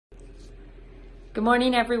Good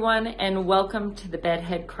morning, everyone, and welcome to the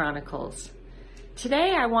Bedhead Chronicles.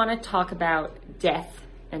 Today, I want to talk about death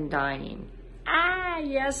and dying.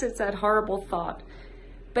 Yes, it's that horrible thought.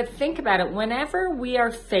 But think about it. Whenever we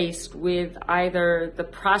are faced with either the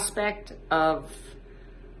prospect of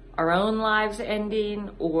our own lives ending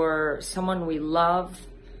or someone we love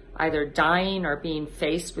either dying or being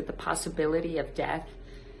faced with the possibility of death,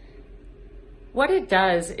 what it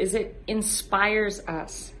does is it inspires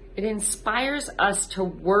us. It inspires us to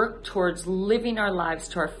work towards living our lives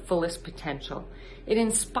to our fullest potential. It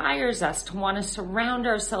inspires us to want to surround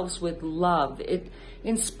ourselves with love. It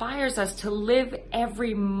inspires us to live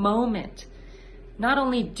every moment, not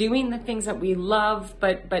only doing the things that we love,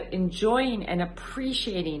 but enjoying and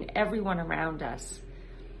appreciating everyone around us.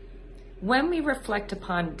 When we reflect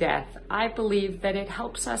upon death, I believe that it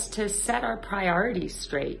helps us to set our priorities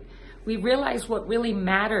straight. We realize what really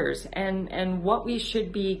matters and what we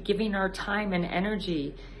should be giving our time and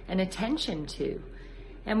energy and attention to.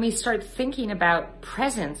 And we start thinking about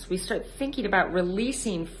presence. We start thinking about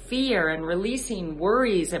releasing fear and releasing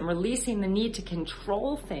worries and releasing the need to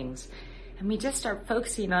control things. And we just start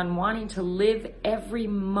focusing on wanting to live every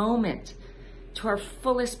moment to our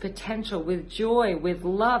fullest potential with joy, with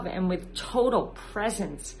love, and with total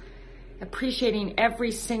presence. Appreciating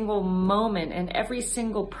every single moment and every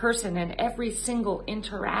single person and every single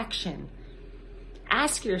interaction.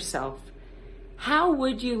 Ask yourself, how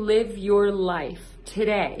would you live your life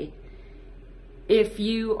today if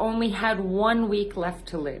you only had 1 week left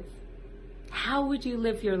to live? How would you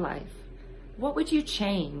live your life? What would you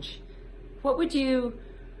change? What would you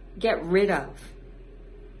get rid of?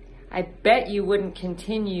 I bet you wouldn't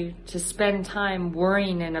continue to spend time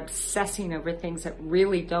worrying and obsessing over things that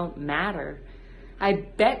really don't matter. I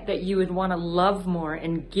bet that you would want to love more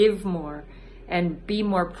and give more and be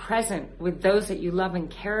more present with those that you love and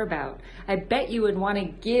care about. I bet you would want to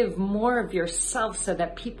give more of yourself so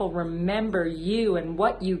that people remember you and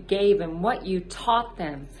what you gave and what you taught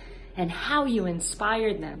them and how you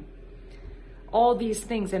inspired them. All these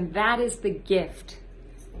things, and that is the gift.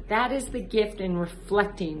 That is the gift in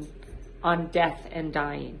reflecting on death and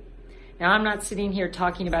dying. Now, I'm not sitting here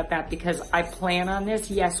talking about that because I plan on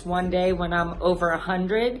this. Yes, one day when I'm over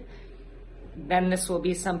 100, then this will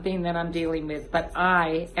be something that I'm dealing with. But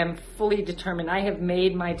I am fully determined. I have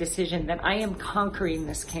made my decision that I am conquering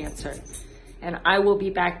this cancer. And I will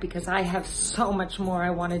be back because I have so much more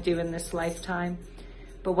I want to do in this lifetime.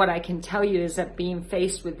 But what I can tell you is that being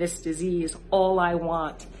faced with this disease, all I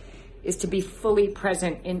want is to be fully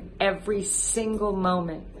present in every single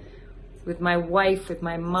moment. With my wife, with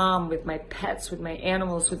my mom, with my pets, with my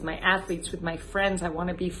animals, with my athletes, with my friends. I want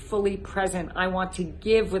to be fully present. I want to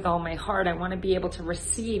give with all my heart. I want to be able to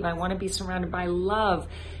receive. I want to be surrounded by love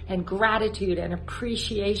and gratitude and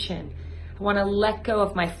appreciation. I want to let go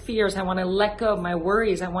of my fears. I want to let go of my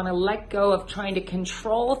worries. I want to let go of trying to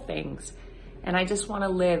control things. And I just want to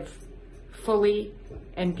live fully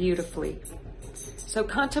and beautifully. So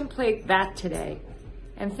contemplate that today.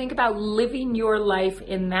 And think about living your life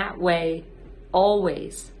in that way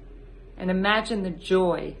always. And imagine the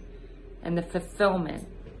joy and the fulfillment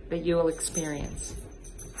that you will experience.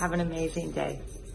 Have an amazing day.